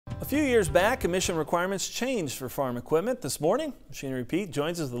few years back, emission requirements changed for farm equipment. This morning, Machinery Pete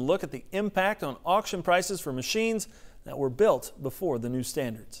joins us to look at the impact on auction prices for machines that were built before the new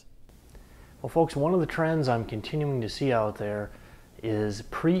standards. Well, folks, one of the trends I'm continuing to see out there is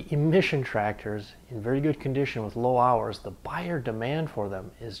pre-emission tractors in very good condition with low hours. The buyer demand for them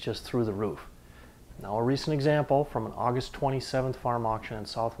is just through the roof. Now, a recent example from an August 27th farm auction in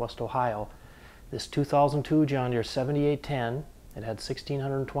Southwest Ohio. This 2002 John Deere 7810, it had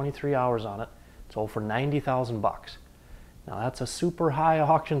 1,623 hours on it. It sold for $90,000 bucks. Now that's a super high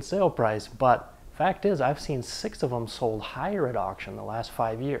auction sale price, but fact is I've seen 6 of them sold higher at auction the last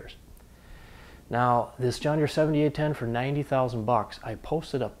 5 years. Now this John Deere 7810 for $90,000 bucks, I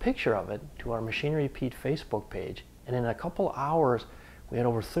posted a picture of it to our Machinery Pete Facebook page, and in a couple hours we had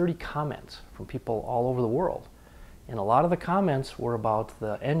over 30 comments from people all over the world. And a lot of the comments were about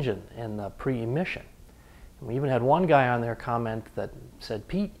the engine and the pre-emission. We even had one guy on there comment that said,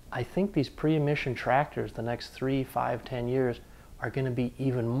 "Pete, I think these pre-emission tractors the next 3, 5, 10 years are going to be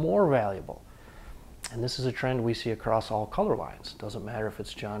even more valuable." And this is a trend we see across all color lines. Doesn't matter if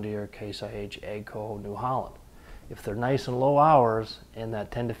it's John Deere, Case IH, AGCO, New Holland. If they're nice and low hours and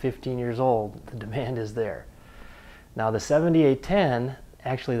that 10 to 15 years old, the demand is there. Now the 7810,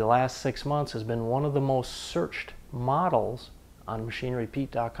 actually the last 6 months, has been one of the most searched models on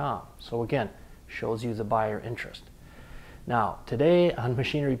machinerypete.com. So again, shows you the buyer interest. Now today on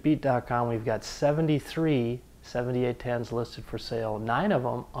machinerypete.com we've got 73 7810s listed for sale, 9 of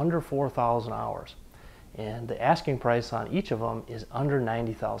them under 4,000 hours, and the asking price on each of them is under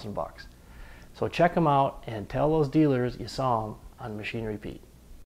 $90,000 bucks. So check them out and tell those dealers you saw them on Machinery Pete.